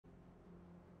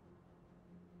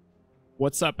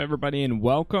What's up, everybody, and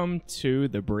welcome to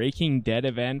the Breaking Dead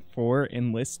event for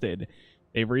Enlisted.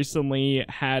 They recently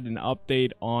had an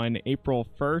update on April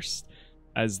 1st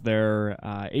as their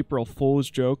April Fool's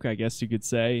joke, I guess you could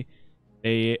say.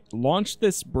 They launched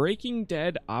this Breaking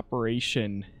Dead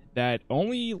operation that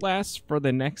only lasts for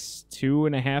the next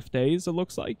 2.5 days, it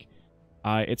looks like.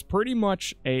 It's pretty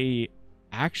much a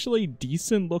actually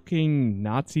decent-looking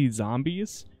Nazi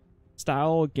zombies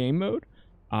style game mode.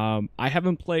 I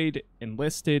haven't played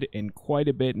Enlisted in quite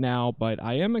a bit now, but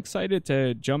I am excited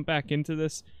to jump back into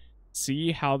this,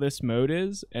 see how this mode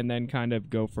is, and then kind of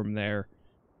go from there.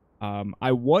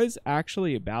 I was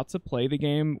actually about to play the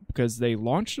game because they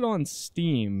launched it on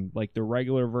Steam, like the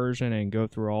regular version, and go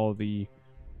through all of the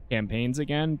campaigns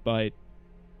again, but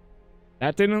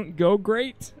that didn't go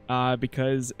great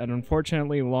because it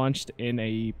unfortunately launched in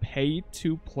a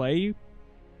pay-to-play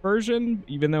version,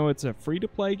 even though it's a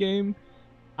free-to-play game.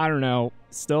 I don't know.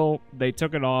 Still, they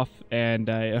took it off, and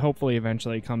it hopefully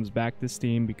eventually comes back to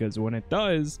Steam, because when it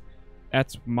does,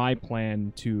 that's my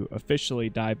plan to officially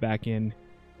dive back in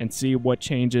and see what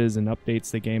changes and updates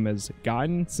the game has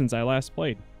gotten since I last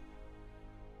played.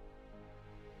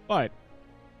 But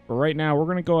for right now, we're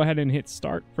going to go ahead and hit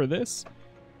start for this,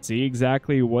 see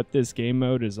exactly what this game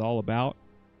mode is all about,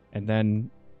 and then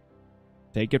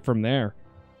take it from there.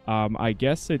 I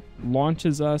guess it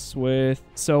launches us with...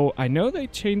 So, I know they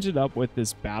changed it up with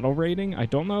this battle rating. I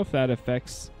don't know if that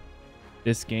affects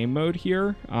this game mode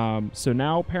here. So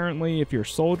now, apparently, if your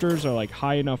soldiers are, like,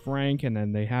 high enough rank and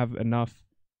then they have enough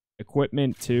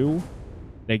equipment, too,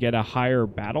 they get a higher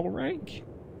battle rank?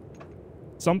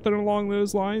 Something along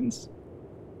those lines?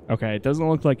 Okay, it doesn't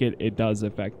look like it does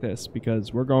affect this,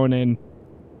 because we're going in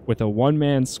with a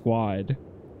one-man squad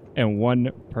and one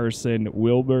person,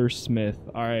 Wilbur Smith.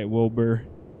 All right, Wilbur.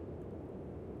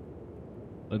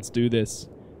 Let's do this.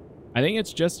 I think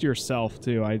it's just yourself,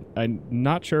 too. I'm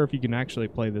not sure if you can actually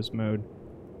play this mode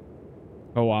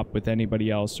co-op with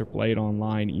anybody else or play it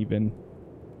online, even.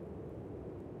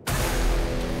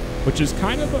 Which is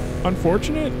kind of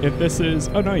unfortunate if this is...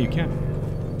 Oh, no, you can't.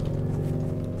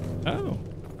 Oh.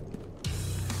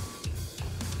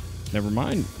 Never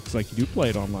mind. Looks like you do play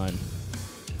it online.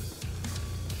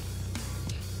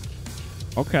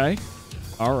 Okay.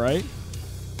 All right.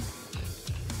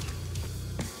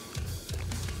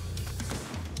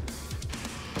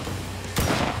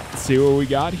 Let's see what we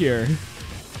got here.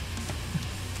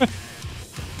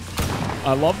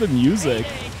 I love the music.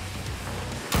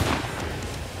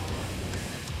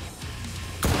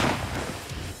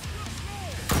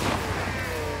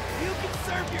 You can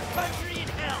serve your country in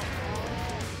hell.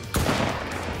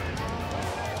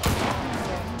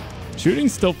 Shooting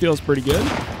still feels pretty good.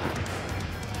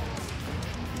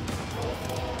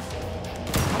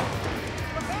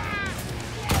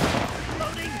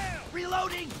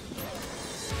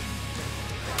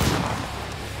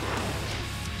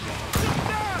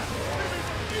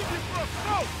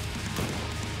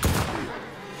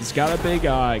 It's got a big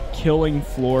killing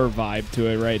floor vibe to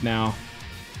it right now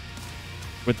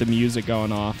with the music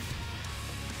going off.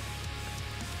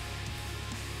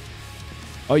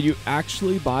 Oh, you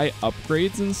actually buy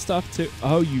upgrades and stuff too?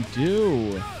 Oh, you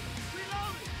do.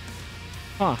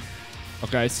 Huh.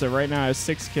 Okay, so right now I have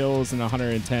 6 kills and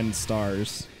 110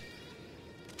 stars.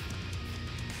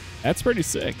 That's pretty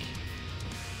sick.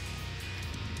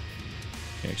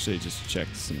 Actually, just check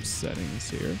some settings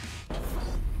here.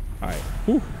 All right.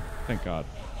 Whew. Thank God.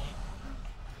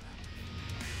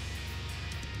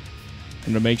 I'm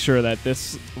going to make sure that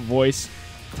this voice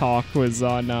talk was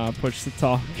on push to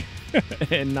talk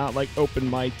and not like open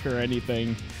mic or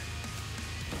anything.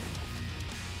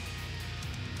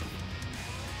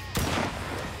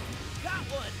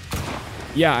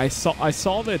 Yeah, I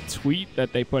saw the tweet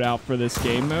that they put out for this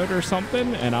game mode or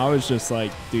something, and I was just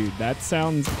like, dude, that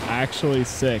sounds actually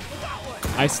sick.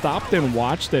 I stopped and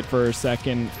watched it for a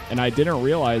second, and I didn't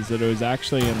realize that it was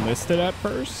actually Enlisted at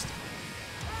first.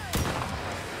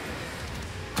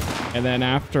 And then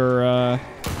after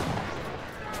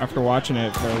watching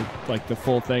it for like the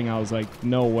full thing, I was like,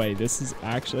 no way, this is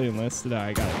actually Enlisted.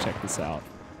 I gotta check this out.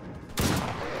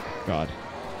 God.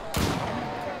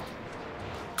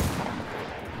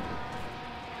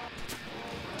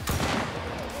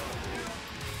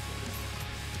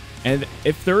 And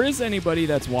if there is anybody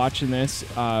that's watching this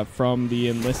from the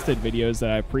Enlisted videos that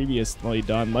I've previously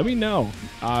done, let me know.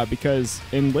 Because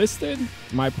Enlisted,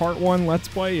 my part 1 Let's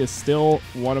Play, is still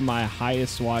one of my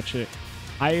highest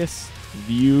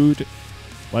viewed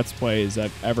Let's Plays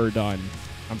I've ever done.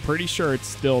 I'm pretty sure it's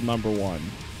still #1.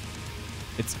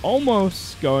 It's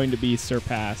almost going to be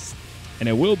surpassed, and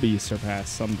it will be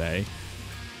surpassed someday.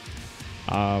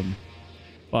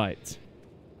 but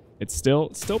it's still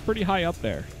pretty high up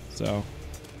there. So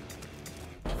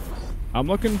I'm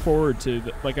looking forward to,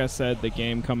 like I said, the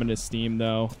game coming to Steam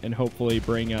though, and hopefully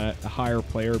bring a higher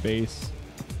player base.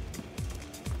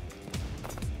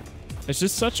 It's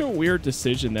just such a weird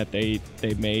decision that they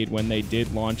made when they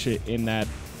did launch it in that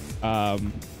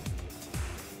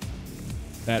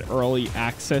that early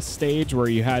access stage where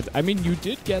you had, I mean, you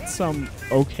did get some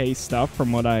okay stuff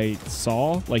from what I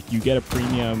saw. Like you get a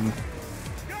premium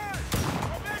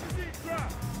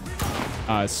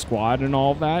squad and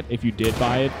all of that if you did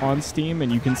buy it on Steam,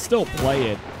 and you can still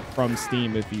play it from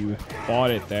Steam if you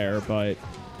bought it there, but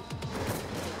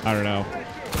I don't know.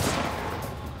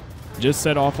 Just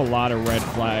set off a lot of red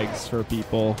flags for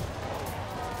people.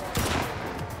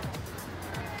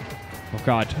 Oh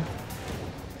god.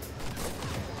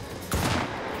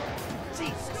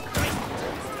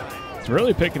 It's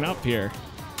really picking up here.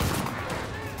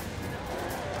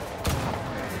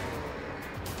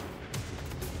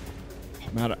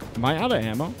 Am I out of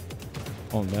ammo?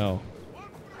 Oh no.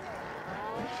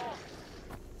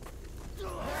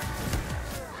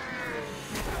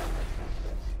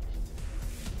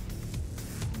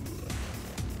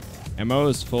 Ammo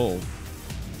is full.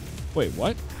 Wait,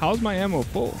 what? How's my ammo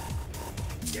full?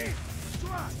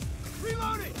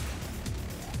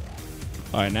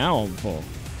 Alright, now I'm full.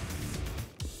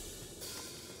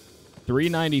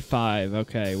 395.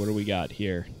 Okay, what do we got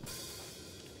here?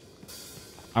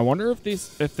 I wonder if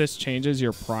this changes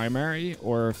your primary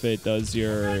or if it does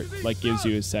your, like, gives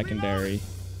you a secondary.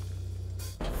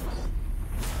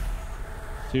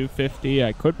 250.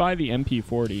 I could buy the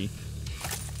MP40.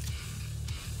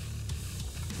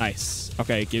 Nice.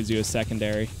 Okay, it gives you a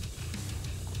secondary.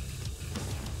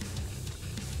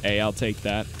 Hey, I'll take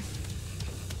that.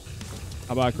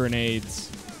 How about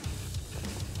grenades?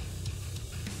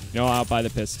 You know, I'll buy the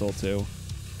pistol too.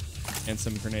 And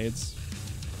some grenades.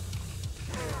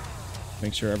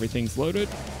 Make sure everything's loaded.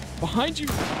 Behind you!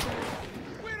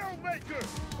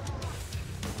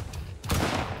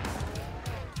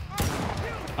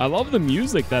 I love the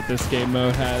music that this game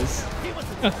mode has.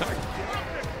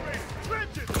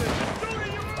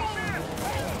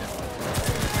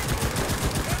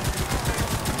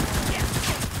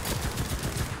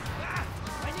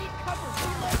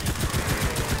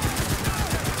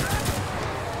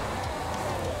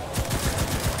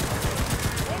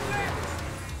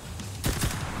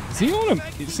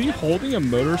 Is he holding a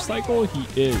motorcycle?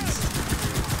 He is.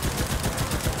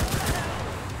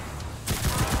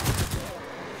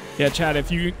 Yeah, chat, if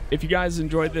you guys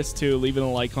enjoyed this too, leaving a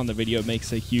like on the video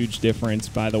makes a huge difference,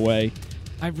 by the way.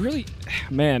 I really,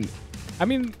 man, I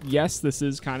mean, yes, this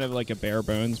is kind of like a bare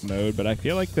bones mode, but I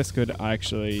feel like this could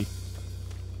actually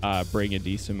bring a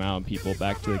decent amount of people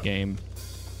back to the game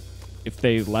if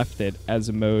they left it as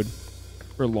a mode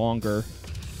for longer.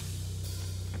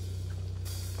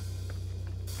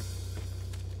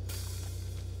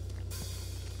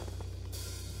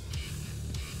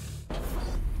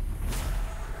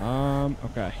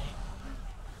 Okay.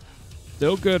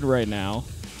 Still good right now.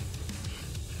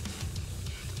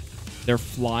 They're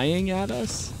flying at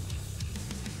us?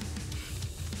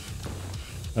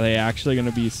 Are they actually going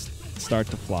to start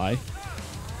to fly?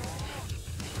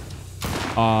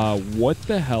 What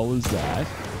the hell is that?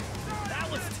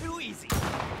 That was too easy.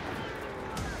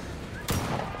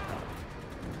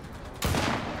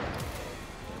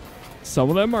 Some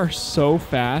of them are so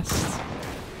fast.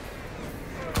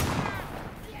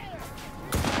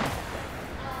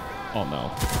 Oh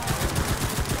no.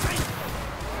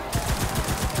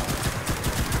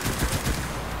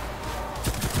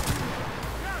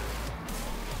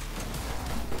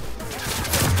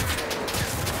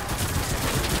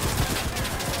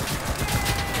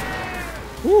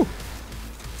 Woo.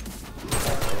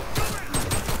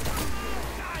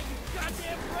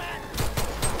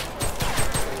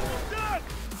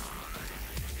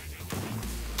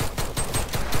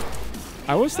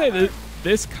 I will say that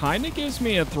this kind of gives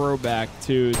me a throwback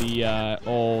to the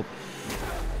old,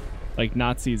 like,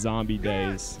 Nazi zombie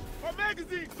days.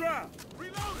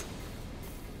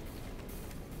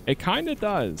 It kind of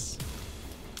does.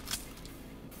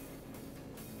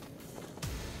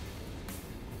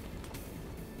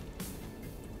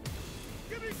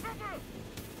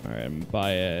 All right, I'm gonna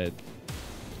buy it.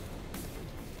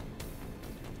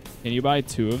 Can you buy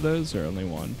 2 of those or only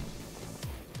 1?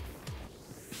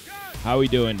 How we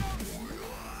doing?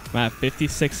 I'm at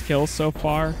 56 kills so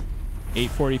far.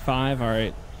 845. All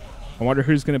right. I wonder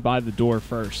who's going to buy the door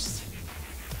first.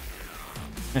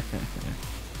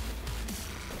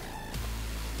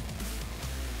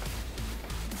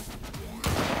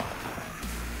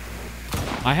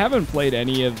 I haven't played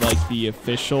any of like the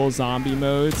official zombie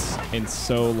modes in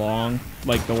so long.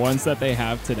 Like the ones that they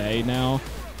have today now.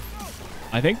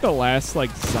 I think the last like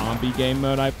zombie game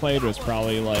mode I played was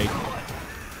probably like,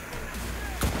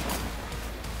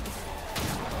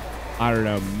 I don't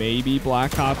know, maybe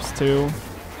Black Ops 2.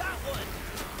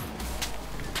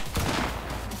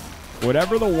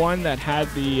 Whatever the one that had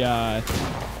the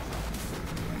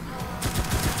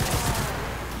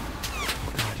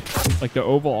like the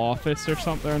Oval Office or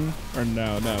something? Or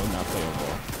no, not the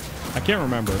Oval. I can't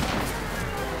remember.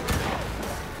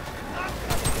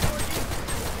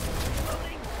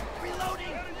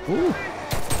 Ooh.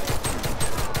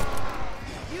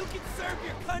 You can serve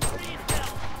your country in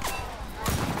hell.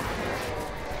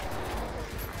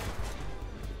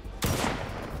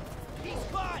 He's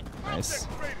caught. Nice.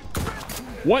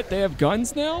 What? They have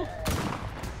guns now?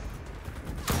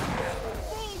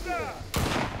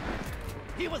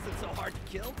 He wasn't so hard to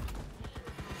kill.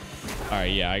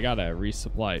 Alright, yeah, I gotta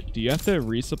resupply. Do you have to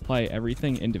resupply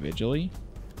everything individually?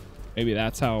 Maybe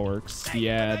that's how it works. Hey,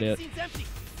 Yeah, the magazine's empty.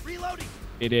 Reloading.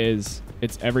 it is.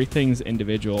 It's everything's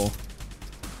individual.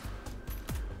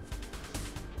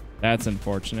 That's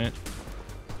unfortunate.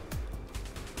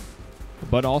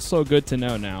 But also good to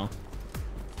know now.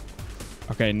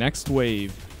 Okay, next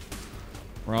wave.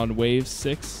 We're on wave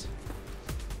 6.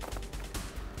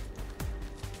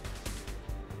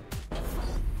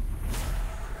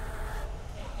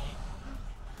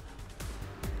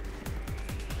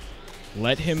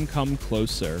 Let him come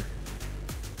closer.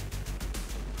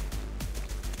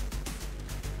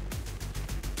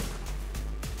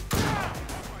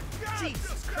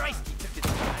 Jesus Christ, he took his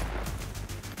time.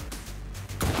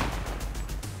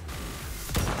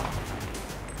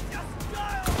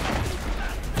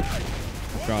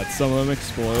 God, some of them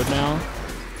explode now.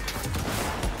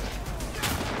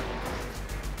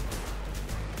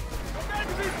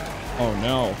 Oh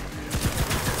no.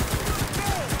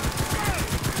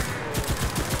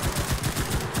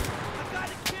 I've got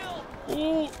a kill.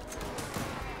 Ooh.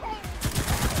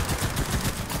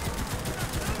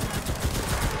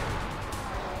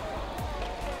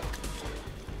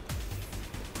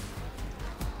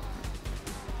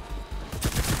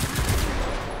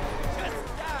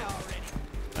 Just die already.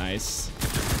 Nice.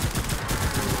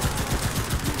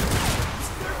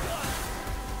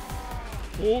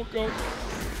 Oh, go.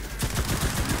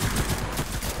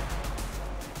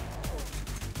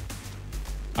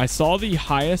 I saw the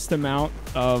highest amount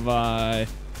of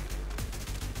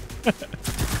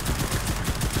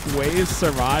waves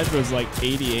survived was like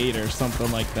 88 or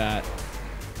something like that.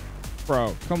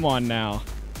 Bro, come on now.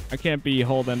 I can't be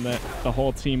holding the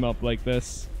whole team up like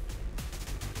this.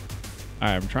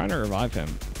 Alright, I'm trying to revive him.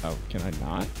 Oh, can I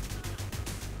not?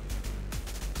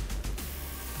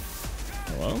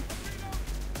 Hello?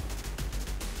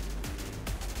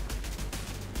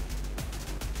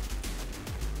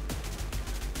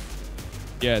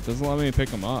 Yeah, it doesn't let me pick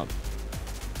him up.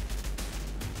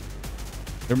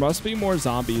 There must be more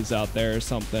zombies out there or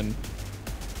something.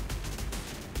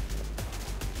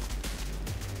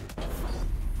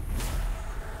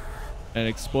 An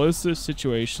explosive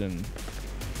situation.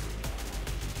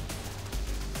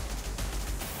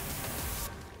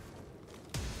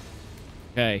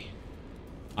 Okay.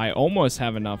 I almost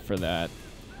have enough for that.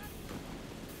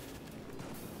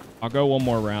 I'll go one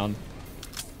more round.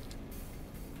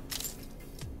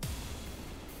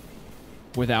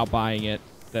 Without buying it,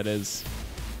 that is.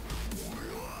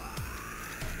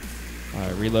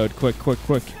 Alright, reload. Quick.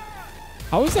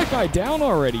 How is that guy down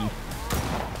already?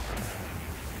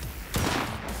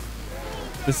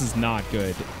 This is not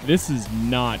good. This is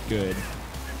not good.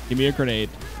 Give me a grenade.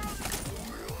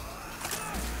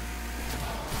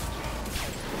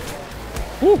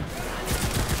 Woo!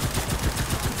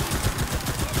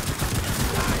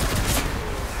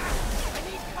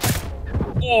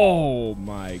 Oh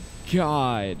my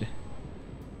God.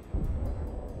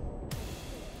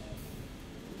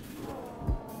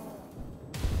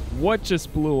 What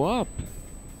just blew up?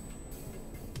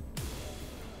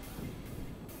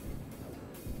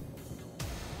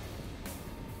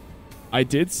 I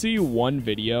did see one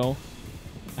video.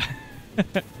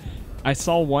 I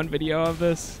saw one video of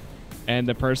this, and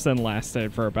the person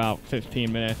lasted for about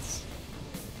 15 minutes.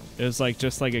 It was like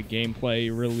just like a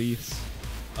gameplay release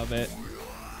of it.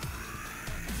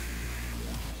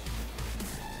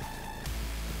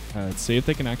 Let's see if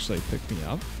they can actually pick me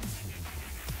up.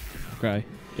 Okay.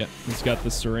 Yep, he's got the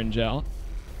syringe out.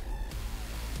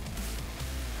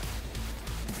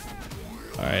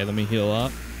 Alright, let me heal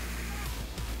up.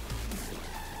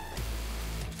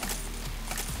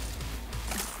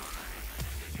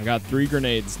 I got 3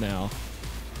 grenades now.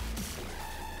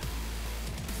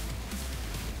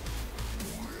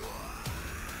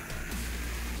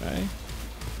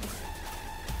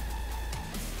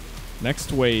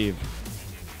 Next wave.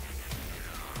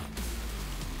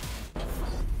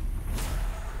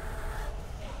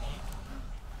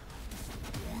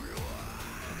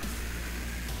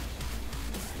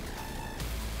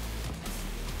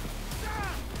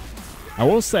 I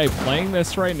will say, playing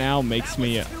this right now makes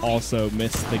me also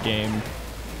miss the game.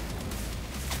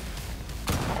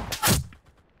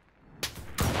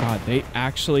 God, they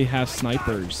actually have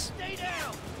snipers.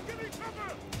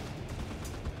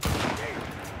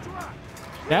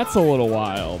 That's a little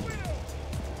wild.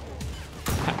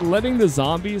 Letting the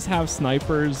zombies have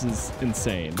snipers is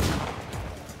insane.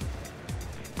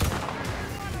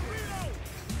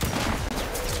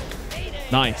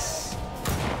 Nice.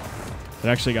 It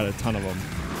actually got a ton of them.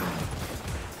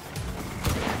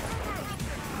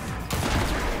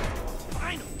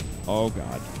 Oh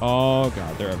god. Oh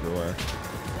god, they're everywhere.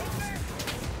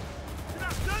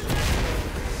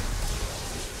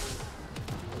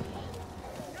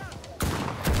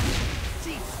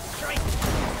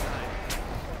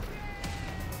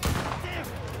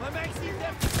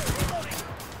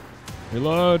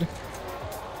 Reload.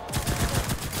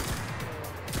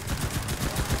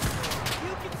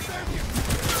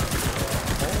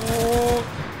 Oh.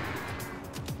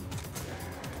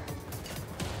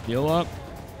 Heal up.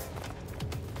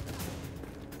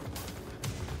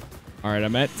 All right,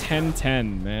 I'm at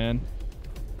 10-10, man.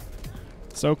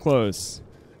 So close.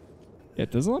 Yeah,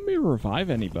 it doesn't let me revive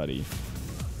anybody.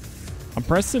 I'm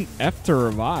pressing F to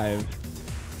revive.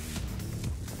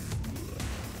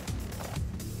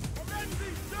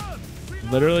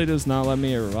 Literally does not let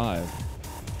me revive.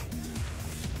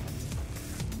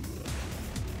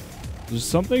 Is there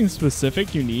something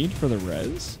specific you need for the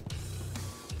res?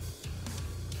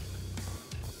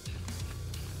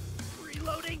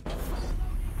 Reloading.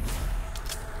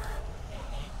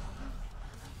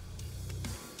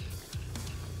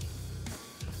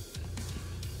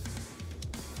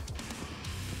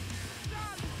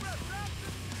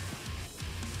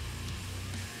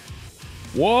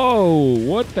 Whoa,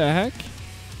 what the heck?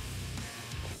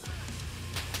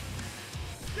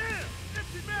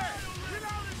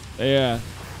 Yeah.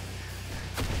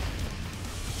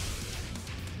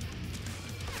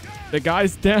 The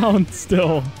guy's down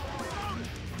still.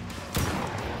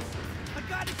 I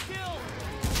got a kill.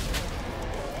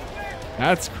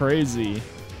 That's crazy.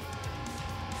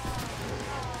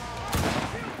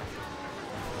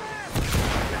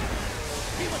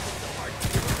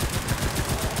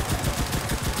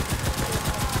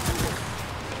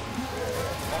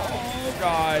 Oh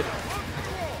god.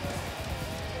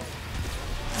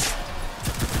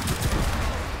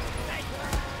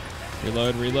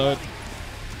 Reload, reload.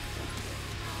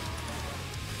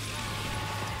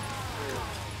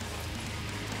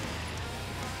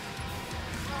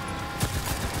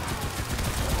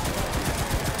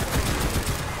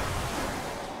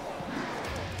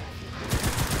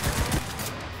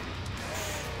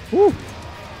 Woo.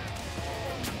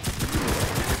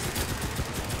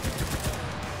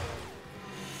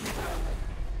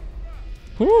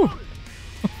 Woo.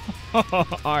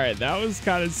 All right, that was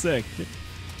kind of sick.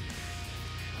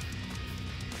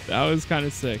 That was kind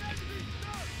of sick.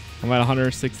 I'm at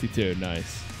 162.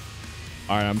 Nice.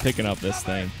 All right, I'm picking up this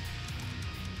thing.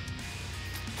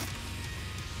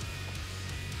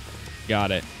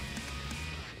 Got it.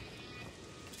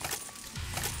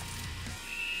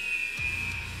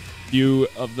 Few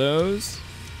of those.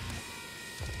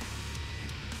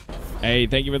 Hey,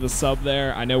 thank you for the sub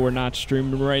there. I know we're not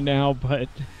streaming right now, but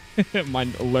my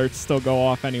alerts still go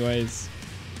off anyways.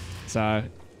 So,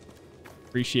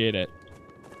 appreciate it.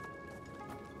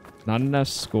 Not enough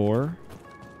score.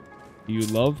 You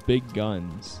love big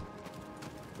guns.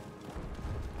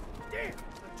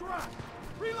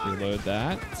 Reload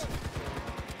that.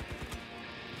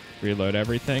 Reload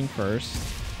everything first.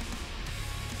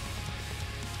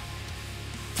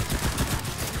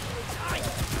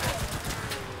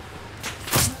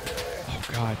 Oh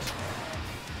god.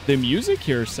 The music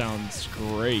here sounds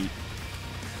great.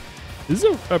 This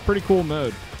is a pretty cool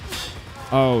mode.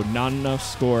 Oh, not enough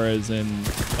score as in,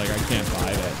 like, I can't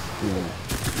buy it. Ooh.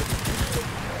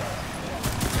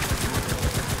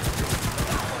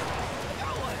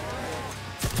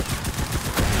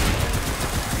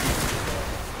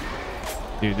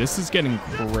 Dude, this is getting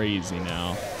crazy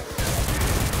now.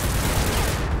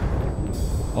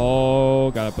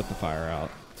 Oh, gotta put the fire out.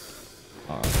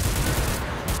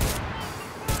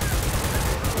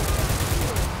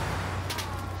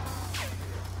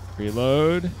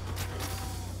 Reload.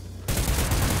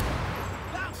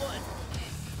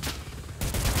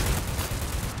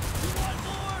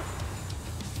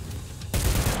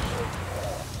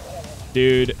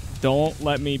 Dude, Don't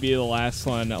let me be the last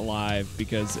one alive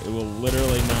because it will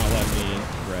literally not let me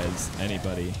res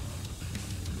anybody.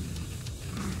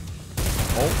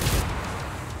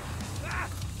 Ah,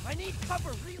 I need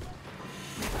cover. Reload.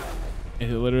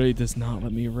 It literally does not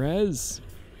let me res.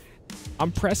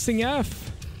 I'm pressing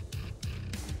F.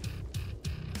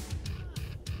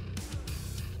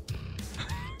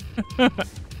 Cover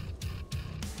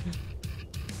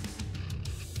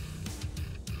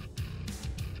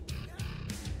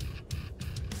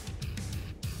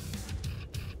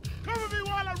me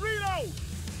while I reload.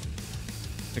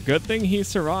 A good thing he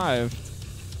survived.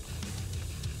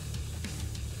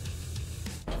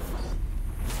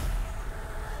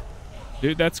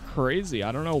 Dude, that's crazy.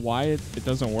 I don't know why it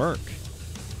doesn't work.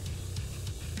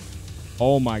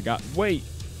 Oh my god. Wait.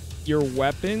 Your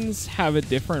weapons have a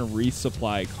different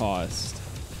resupply cost.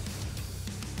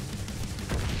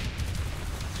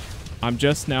 I'm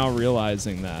just now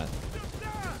realizing that.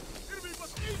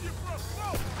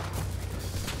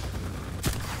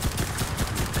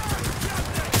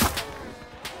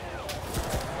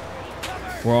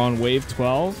 We're on wave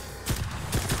 12.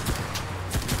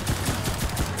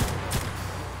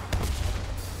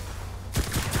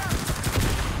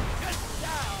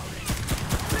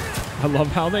 I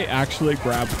love how they actually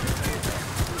grab.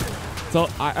 So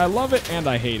I love it and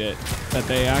I hate it that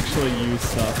they actually use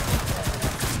stuff.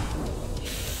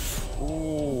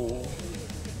 Ooh.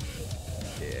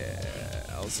 Yeah,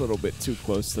 I was a little bit too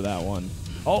close to that one.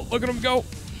 Oh, look at him go.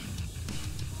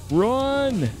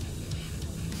 Run.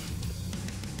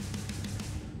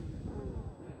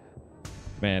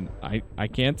 Man, I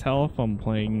can't tell if I'm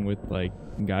playing with like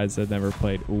guys that never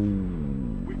played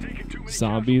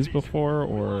zombies before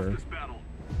or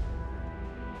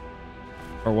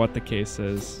what the case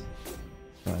is.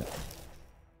 But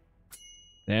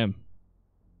damn.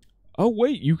 Oh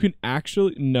wait, you can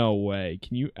actually, no way.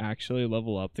 Can you actually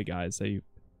level up the guys that you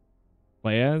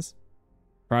play as?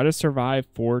 Try to survive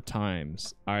 4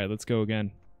 times. All right, let's go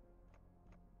again.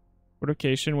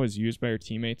 Fortification was used by your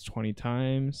teammates 20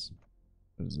 times.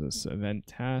 What is this event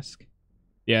task?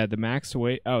 Yeah, the max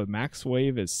wave. Oh, max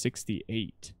wave is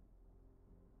 68.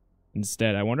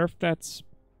 Instead, I wonder if that's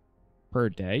per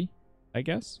day, I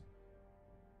guess.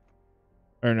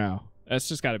 Or no, that's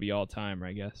just got to be all time,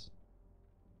 I guess.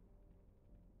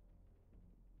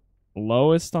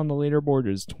 Lowest on the leaderboard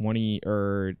is 20,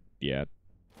 or yeah,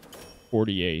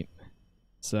 48.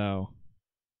 So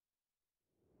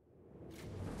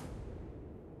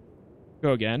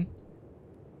go again.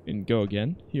 And go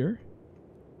again here.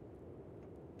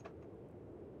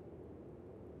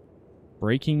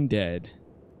 Breaking Dead.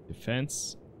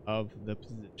 Defense of the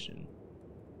position.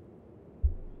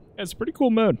 Yeah, it's a pretty cool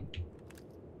mode.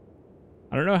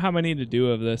 I don't know how many to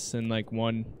do of this in like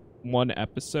one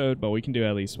episode, but we can do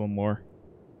at least one more.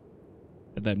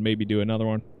 And then maybe do another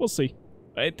one. We'll see.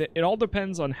 It all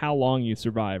depends on how long you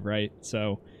survive, right?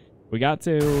 So we got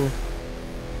to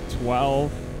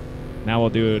 12. Now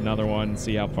we'll do another one,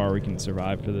 see how far we can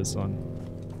survive for this one.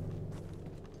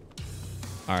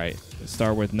 Alright, let's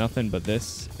start with nothing but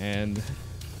this and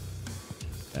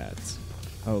that.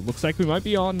 Oh, it looks like we might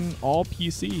be on all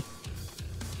PC.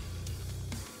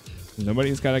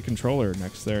 Nobody's got a controller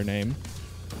next to their name.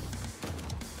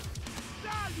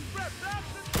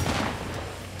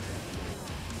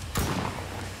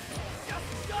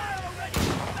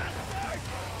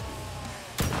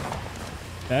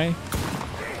 Okay.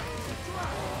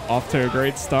 Off to a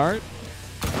great start.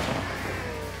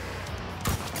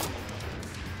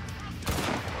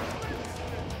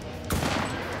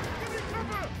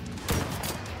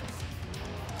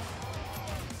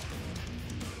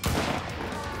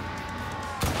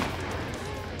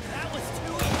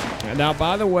 Now,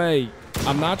 by the way,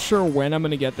 I'm not sure when I'm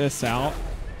going to get this out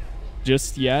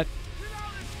just yet,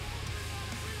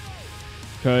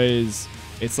 because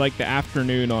it's like the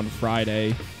afternoon on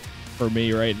Friday for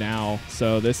me right now.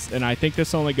 So this, and I think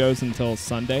this only goes until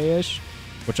Sunday-ish,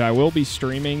 which I will be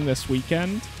streaming this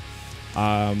weekend.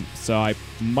 So I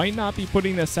might not be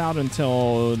putting this out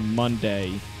until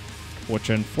Monday, which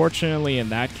unfortunately in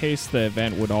that case the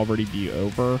event would already be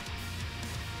over.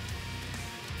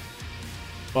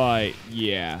 But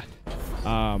yeah,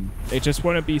 it just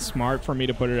wouldn't be smart for me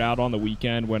to put it out on the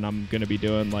weekend when I'm going to be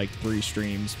doing like 3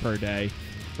 streams per day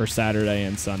for Saturday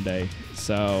and Sunday.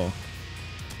 So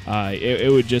it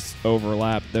would just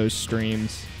overlap those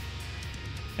streams.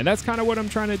 And that's kind of what I'm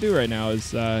trying to do right now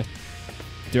is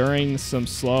during some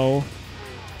slow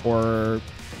or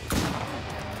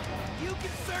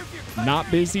not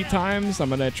busy times, I'm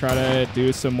going to try to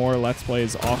do some more Let's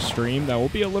Plays off stream that will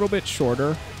be a little bit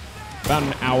shorter. About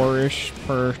an hour-ish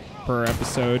per per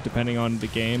episode, depending on the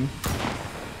game.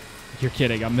 You're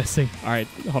kidding. I'm missing. All right,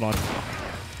 hold on.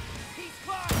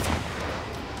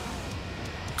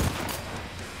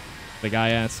 The guy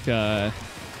asked how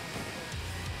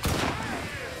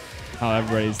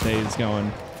everybody's day is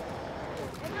going.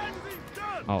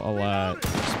 I'll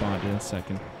respond in a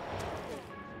second.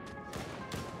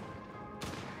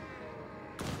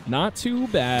 Not too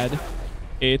bad.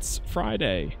 It's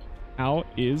Friday. How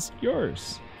is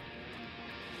yours?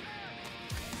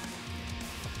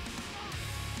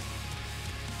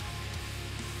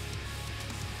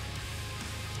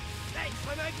 Hey,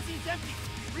 my magazine's empty.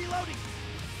 Reloading.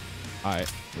 All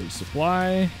right,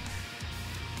 resupply.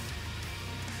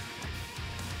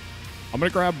 I'm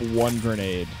gonna grab one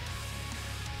grenade.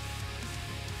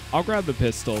 I'll grab the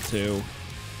pistol too,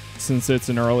 since it's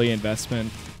an early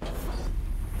investment.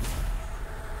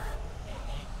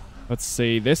 Let's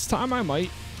see. This time I might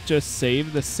just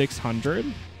save the 600.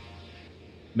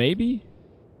 Maybe.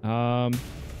 The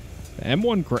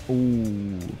M1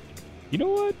 ooh. You know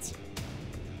what?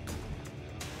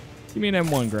 Give me an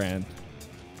M1 grand.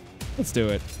 Let's do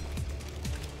it.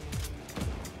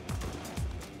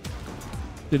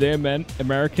 Today,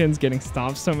 Americans getting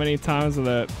stopped so many times with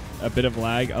a bit of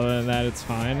lag. Other than that, it's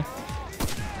fine.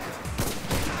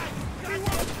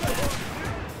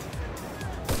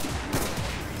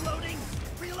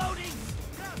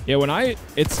 Yeah,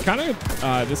 it's kind of,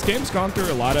 this game's gone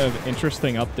through a lot of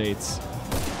interesting updates.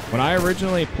 When I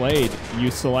originally played,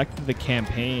 you selected the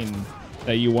campaign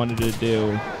that you wanted to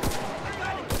do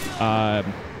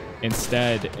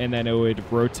instead, and then it would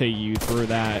rotate you through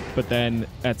that. But then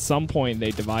at some point,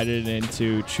 they divided it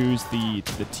into choose the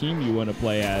team you want to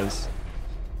play as.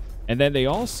 And then they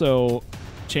also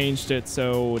changed it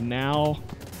so now,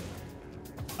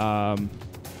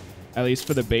 at least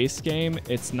for the base game,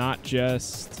 it's not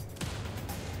just...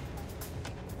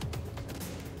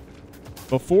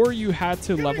 Before, you had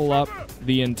to level up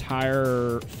the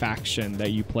entire faction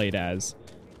that you played as,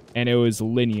 and it was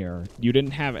linear. You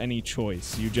didn't have any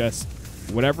choice. You just,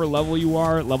 whatever level you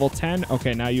are, level 10,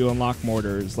 okay, now you unlock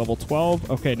mortars. Level 12,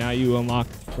 okay, now you unlock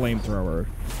flamethrower,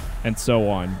 and so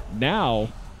on. Now,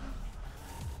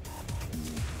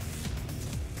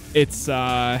 it's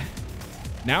not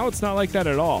like that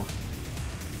at all.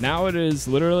 Now it is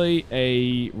literally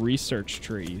a research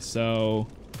tree, so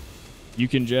you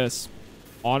can just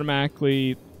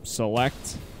automatically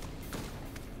select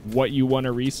what you want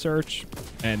to research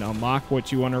and unlock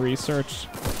what you want to research.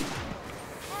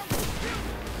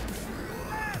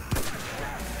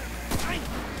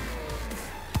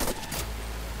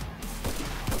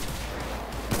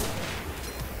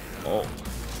 Oh.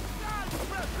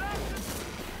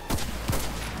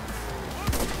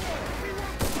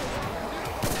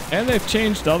 And they've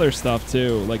changed other stuff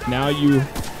too. Like now you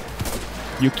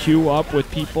queue up with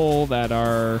people that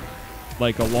are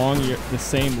like along the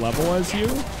same level as you.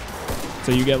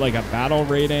 So you get like a battle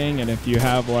rating, and if you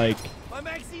have like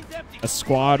a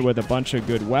squad with a bunch of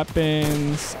good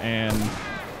weapons and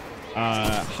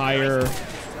higher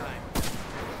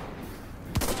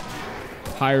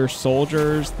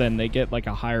soldiers, then they get like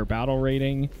a higher battle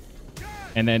rating.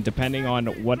 And then depending on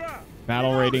what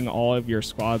battle rating all of your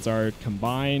squads are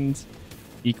combined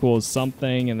equals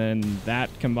something, and then that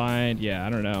combined, yeah, I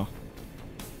don't know.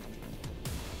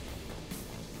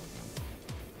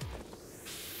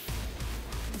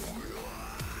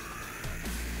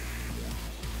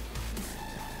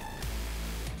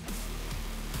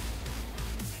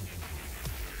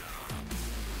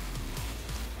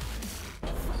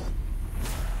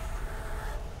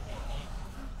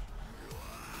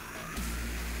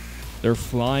 They're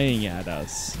flying at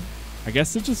us. I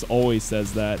guess it just always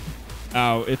says that.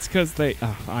 Oh, it's because they...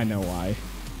 Oh, I know why.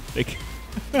 They,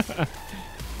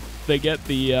 they get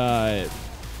the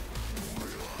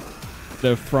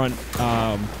front...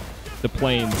 the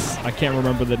planes. I can't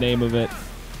remember the name of it.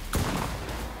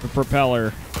 The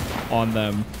propeller on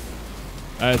them.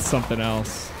 That's something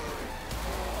else.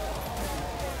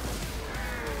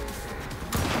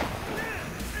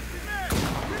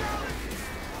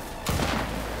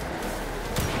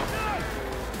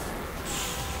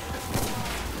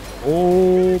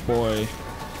 Oh boy.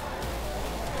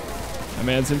 My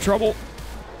man's in trouble.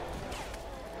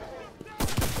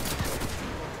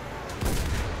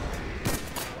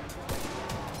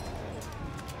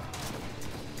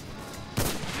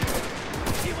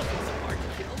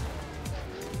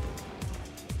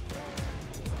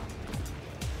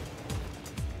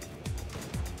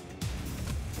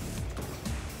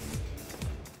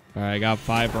 Alright, I got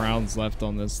 5 rounds left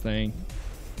on this thing.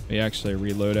 Let me actually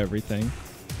reload everything.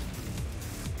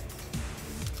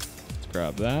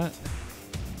 Grab that.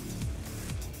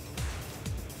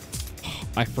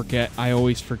 I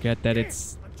always forget that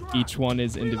it's each one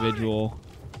is individual.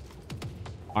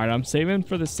 All right, I'm saving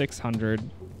for the 600.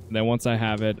 And then once I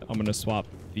have it, I'm gonna swap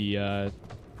the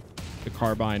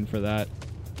carbine for that.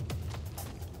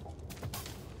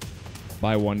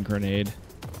 Buy one grenade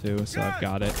too, so I've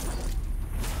got it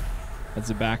as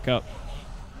a backup.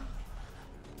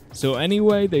 So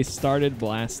anyway, they started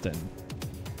blasting.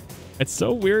 It's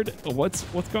so weird. What's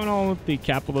going on with the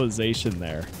capitalization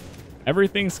there?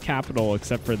 Everything's capital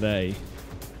except for they.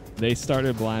 They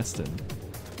started blasting.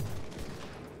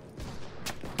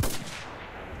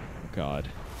 God.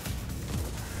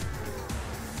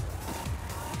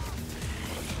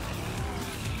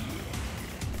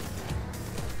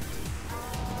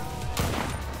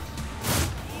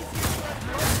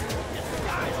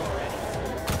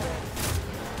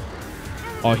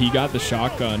 Oh, he got the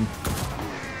shotgun.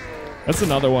 That's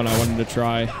another one I wanted to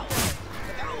try.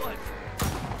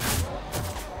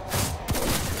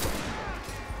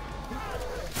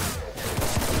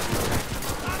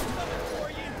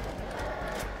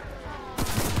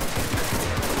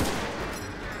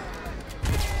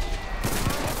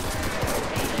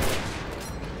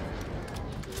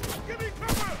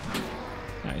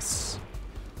 Nice.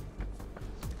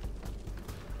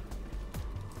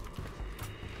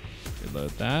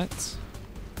 Reload that.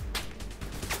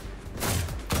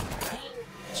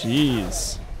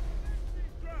 Jeez.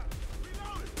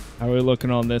 How are we looking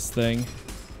on this thing?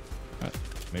 Let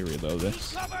me reload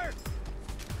this.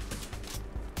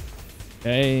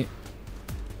 Okay.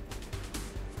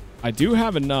 I do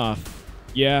have enough.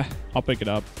 Yeah, I'll pick it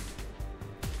up.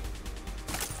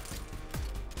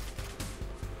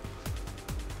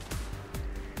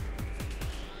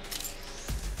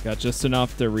 Got just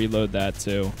enough to reload that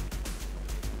too.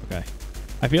 Okay.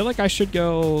 I feel like I should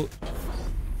go...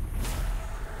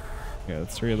 Okay,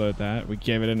 let's reload that. We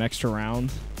gave it an extra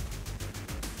round.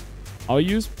 I'll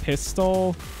use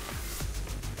pistol.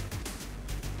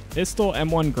 Pistol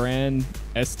M1 Grand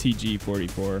STG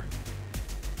 44.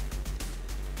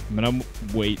 I'm gonna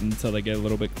wait until they get a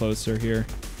little bit closer here.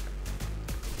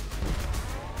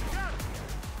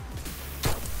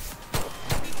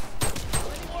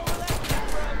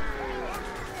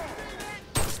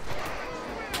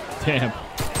 Damn.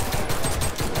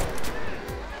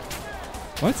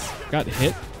 What? Got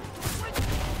hit?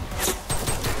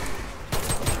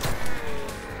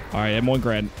 Alright, M1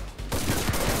 Grand.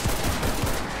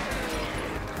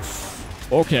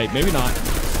 Okay, maybe not.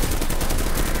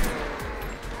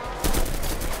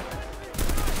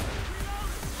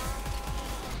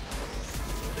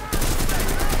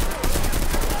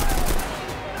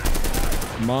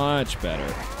 Much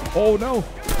better. Oh no!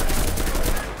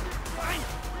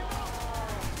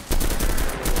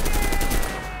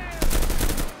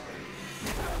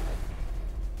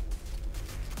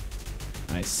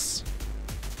 Nice.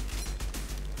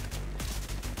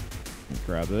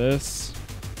 Grab this.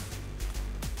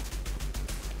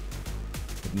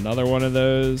 Another one of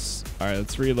those. All right,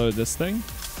 let's reload this thing.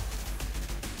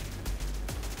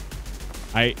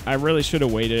 I really should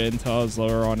have waited until I was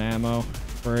lower on ammo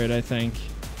for it, I think.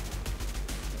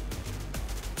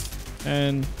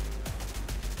 And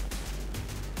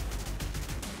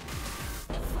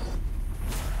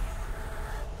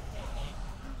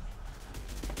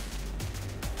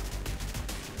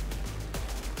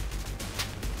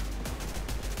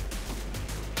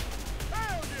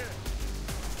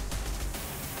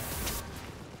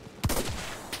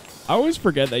I always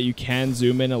forget that you can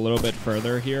zoom in a little bit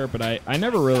further here, but I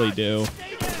never really do.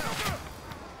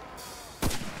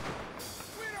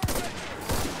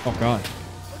 Oh god.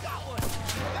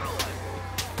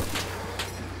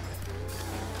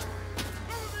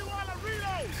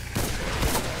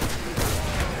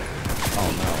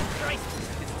 Oh no.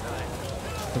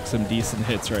 Took some decent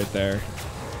hits right there.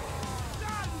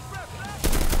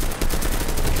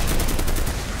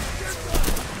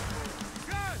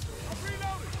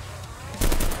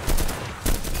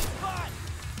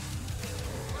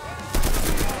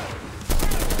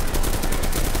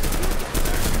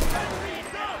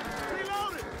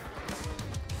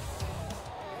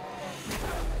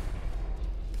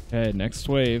 Okay, next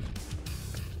wave.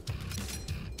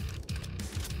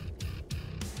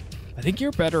 I think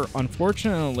you're better,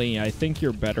 unfortunately, I think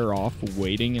you're better off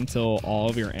waiting until all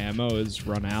of your ammo is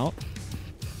run out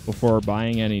before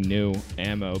buying any new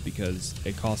ammo because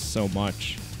it costs so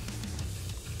much.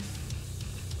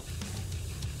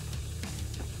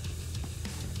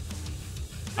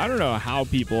 I don't know how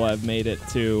people have made it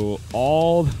to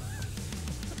all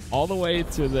the way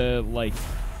to the, like,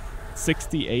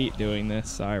 68 doing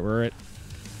this. All right, we're at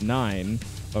 9.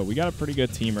 Oh, we got a pretty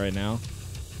good team right now.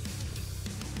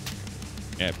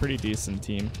 Yeah, pretty decent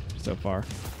team so far.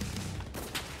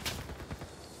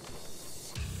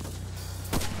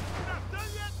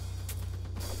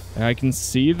 I can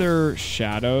see their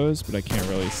shadows, but I can't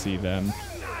really see them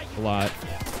a lot.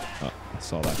 Oh, I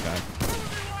saw that guy.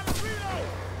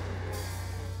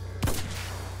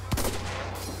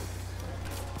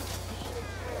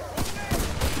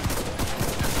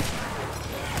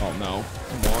 Oh no.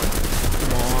 Come on.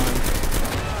 Come on.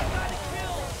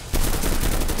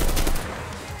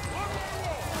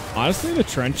 Honestly, the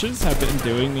trenches have been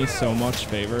doing me so much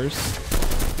favors.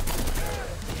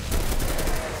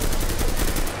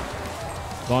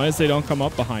 As long as they don't come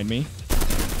up behind me.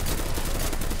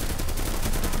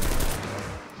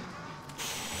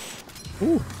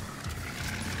 Ooh.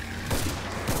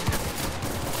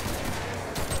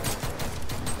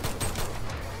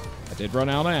 I did run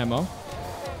out of ammo.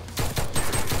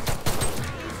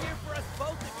 Easier for us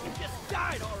both if you just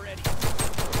died already.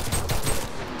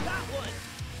 That one.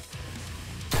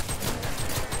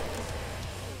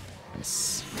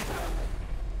 Nice.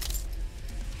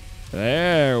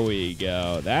 There we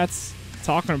go. That's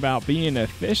talking about being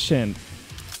efficient.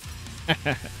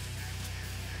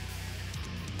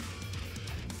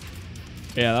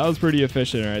 Yeah, that was pretty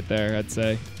efficient right there, I'd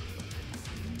say.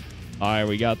 All right,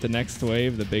 we got the next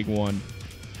wave, the big one.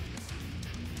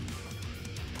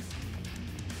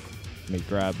 Let me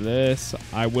grab this.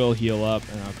 I will heal up,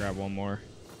 and I'll grab one more.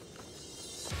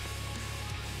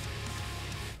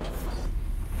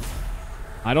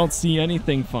 I don't see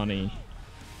anything funny.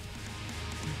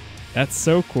 That's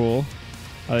so cool.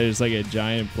 Oh, there's like a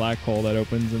giant black hole that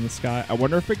opens in the sky. I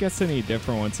wonder if it gets any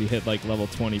different once you hit like level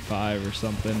 25 or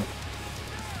something.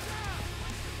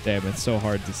 Damn, it's so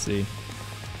hard to see.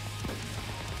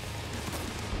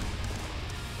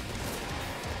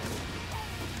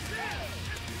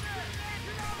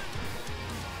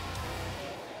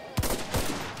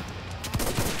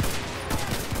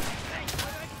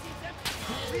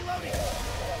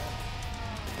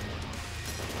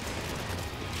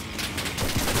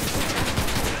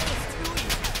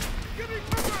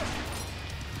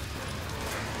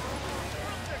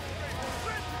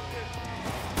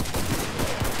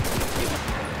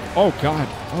 Oh god.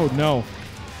 Oh no.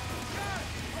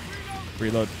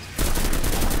 Reload.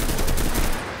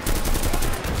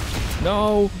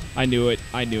 No. I knew it.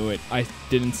 I knew it. I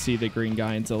didn't see the green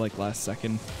guy until like last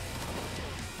second.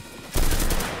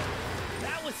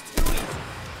 That was too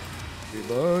easy.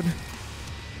 Reload.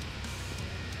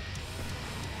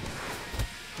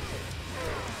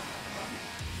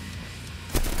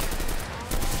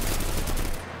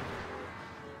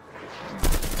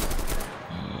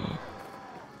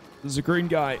 There's a green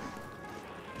guy.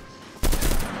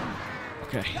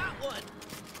 Okay.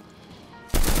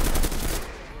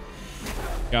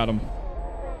 Got him.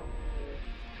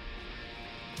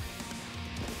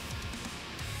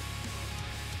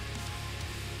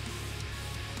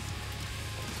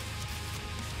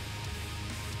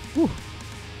 Whew. A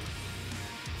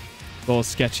little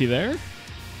sketchy there.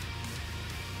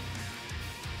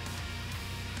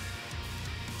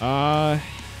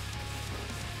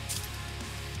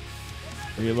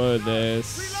 Reload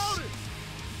this.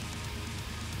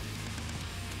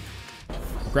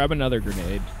 Grab another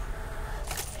grenade.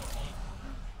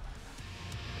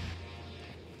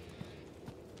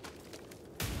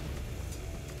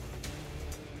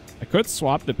 I could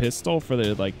swap the pistol for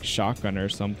the like shotgun or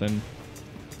something.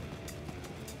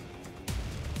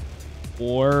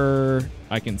 Or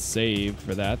I can save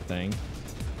for that thing.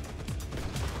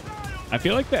 I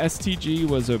feel like the STG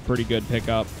was a pretty good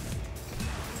pickup.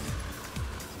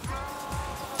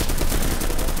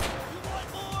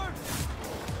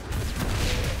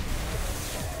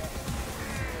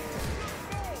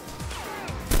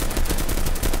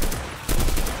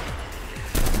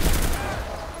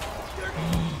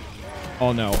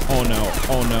 Oh no, oh no,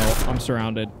 oh no. I'm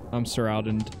surrounded. I'm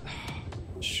surrounded.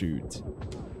 Shoot.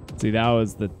 See, that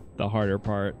was the harder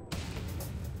part.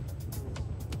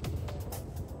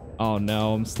 Oh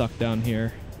no, I'm stuck down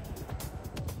here.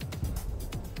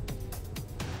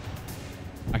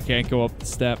 I can't go up the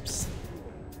steps.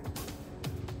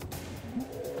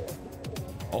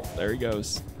 Oh, there he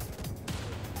goes.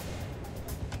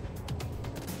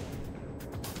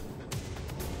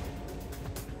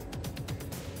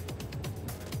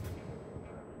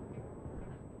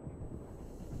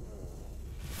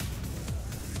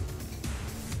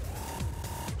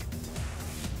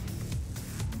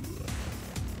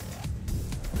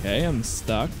 Okay, I'm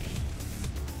stuck.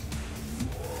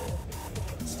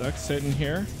 Stuck sitting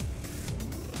here.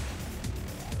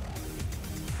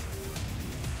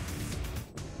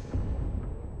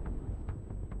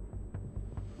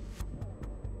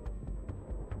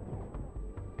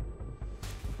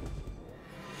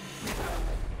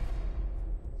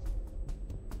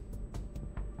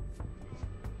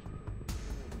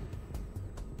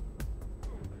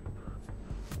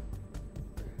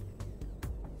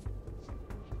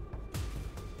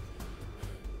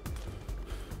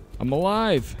 I'm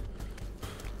alive.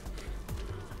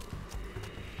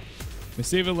 Let me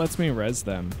see if it lets me res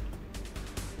them.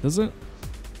 Doesn't.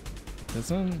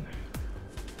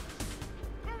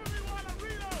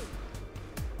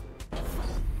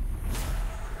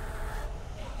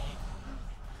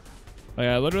 Like,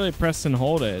 I literally press and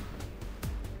hold it.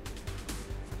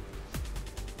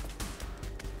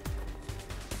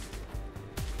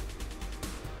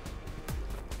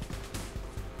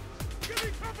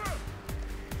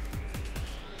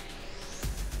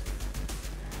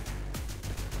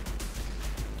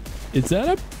 Is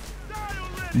that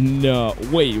a... No.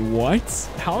 Wait, what?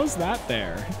 How is that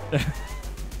there?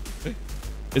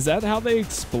 Is that how they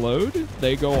explode?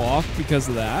 They go off because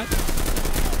of that?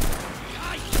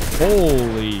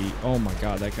 Holy... Oh my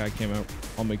god, that guy came out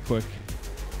on me quick.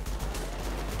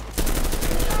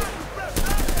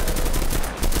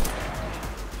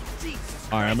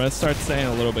 Alright, I'm gonna start staying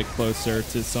a little bit closer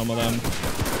to some of them.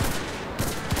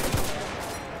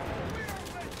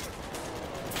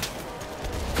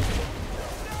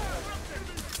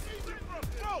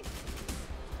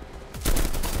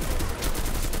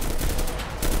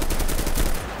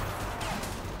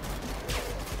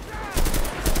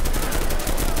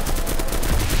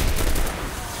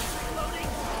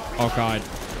 Oh god.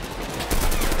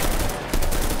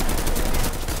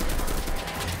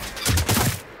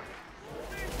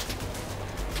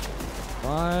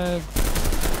 Five.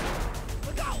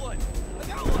 I got one. I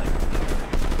got one.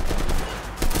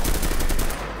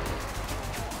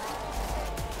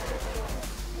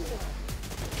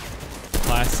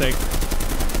 Classic.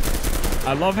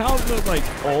 I love how the like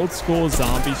old school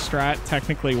zombie strat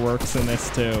technically works in this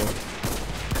too.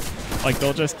 Like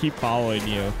they'll just keep following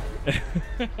you.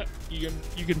 you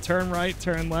can turn right,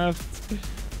 turn left,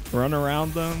 run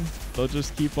around them. They'll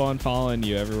just keep on following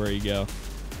you everywhere you go.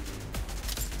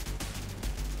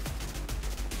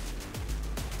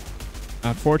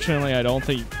 Unfortunately, I don't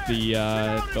think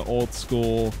the old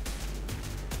school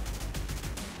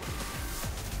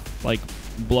like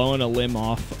blowing a limb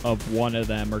off of one of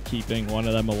them or keeping one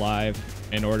of them alive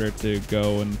in order to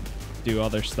go and do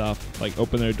other stuff like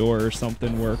open their door or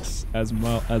something works as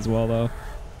well though.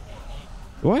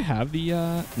 Do I have the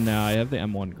no, I have the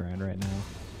M1 Grand right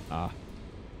now.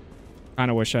 Kind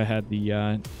of wish I had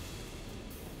the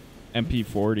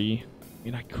MP40. I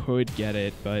mean, I could get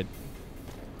it, but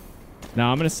no,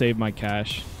 I'm gonna save my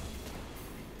cash.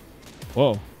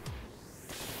 Whoa.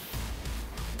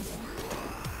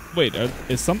 Wait,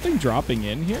 is something dropping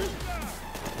in here?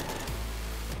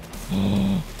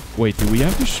 Wait, do we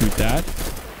have to shoot that?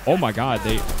 Oh my god,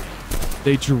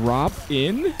 they drop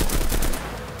in?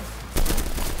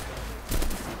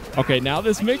 Okay, now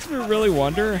this makes me really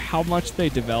wonder how much they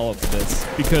developed this,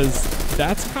 because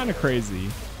that's kind of crazy.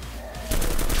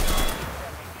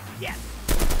 Yes.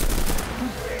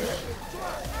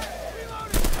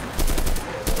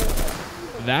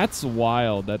 That's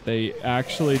wild that they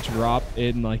actually drop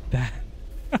in like that.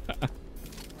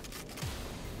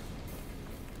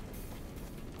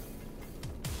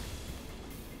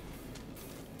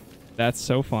 That's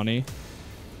so funny.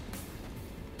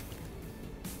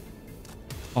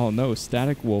 Oh no,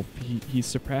 Static Wolf, he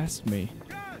surpassed me.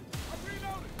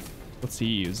 What's he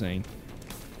using?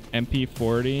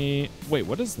 MP40. Wait,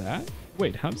 what is that?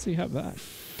 Wait, how does he have that?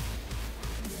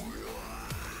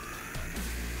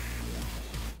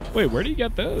 Wait, where do you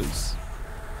get those?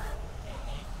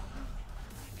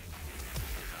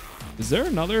 Is there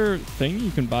another thing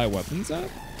you can buy weapons at?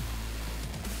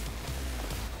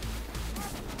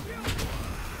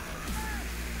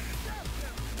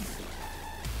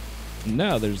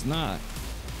 No, there's not.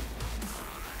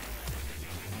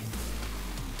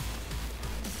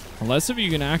 Unless if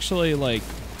you can actually, like,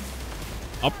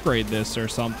 upgrade this or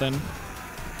something.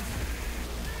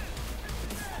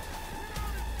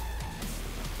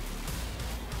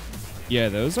 Yeah,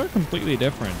 those are completely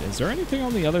different. Is there anything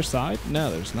on the other side?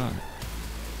 No, there's not.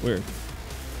 Weird.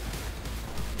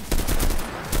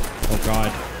 Oh,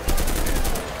 God.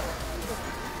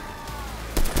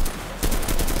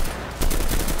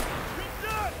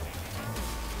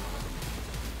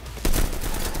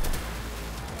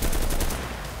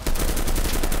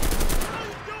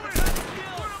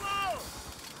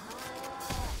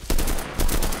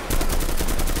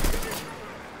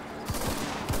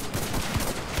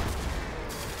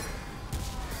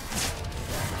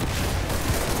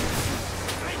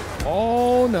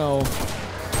 Oh no.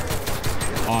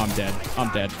 Oh, I'm dead. I'm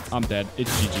dead. I'm dead.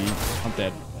 It's GG. I'm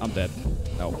dead. I'm dead.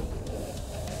 No.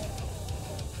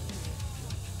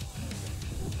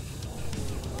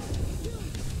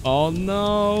 Oh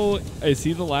no. Is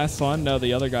he the last one? No,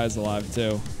 the other guy's alive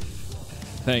too.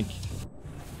 I think.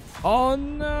 Oh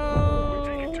no! We're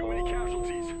taking too many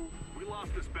casualties. We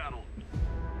lost this battle.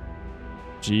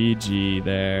 GG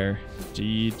there.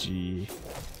 GG.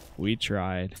 We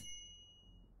tried.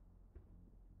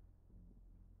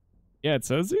 Yeah, it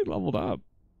says he leveled up.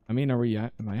 I mean,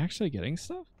 am I actually getting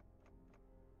stuff?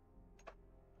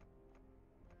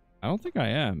 I don't think I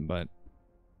am, but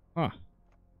huh.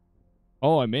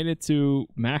 Oh, I made it to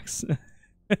max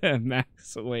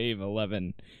max wave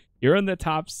 11. You're in the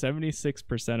top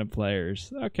 76% of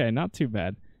players. Okay, not too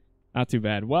bad. Not too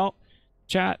bad. Well,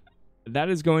 chat, that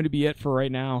is going to be it for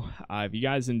right now. If you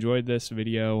guys enjoyed this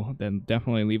video, then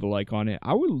definitely leave a like on it.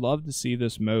 I would love to see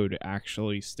this mode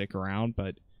actually stick around,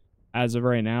 but as of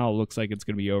right now, it looks like it's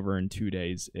going to be over in 2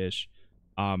 days-ish.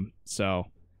 So,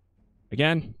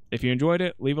 again, if you enjoyed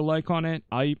it, leave a like on it.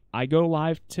 I go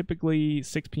live typically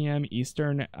 6 p.m.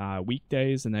 Eastern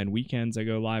weekdays, and then weekends I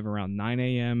go live around 9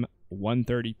 a.m.,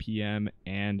 1:30 p.m.,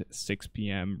 and 6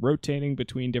 p.m., rotating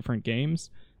between different games.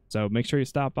 So make sure you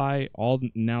stop by. All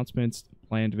the announcements,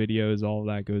 planned videos, all of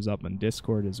that goes up on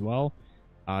Discord as well.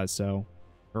 So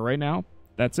for right now,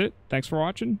 that's it. Thanks for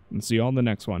watching, and see you all in the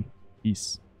next one.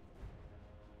 Peace.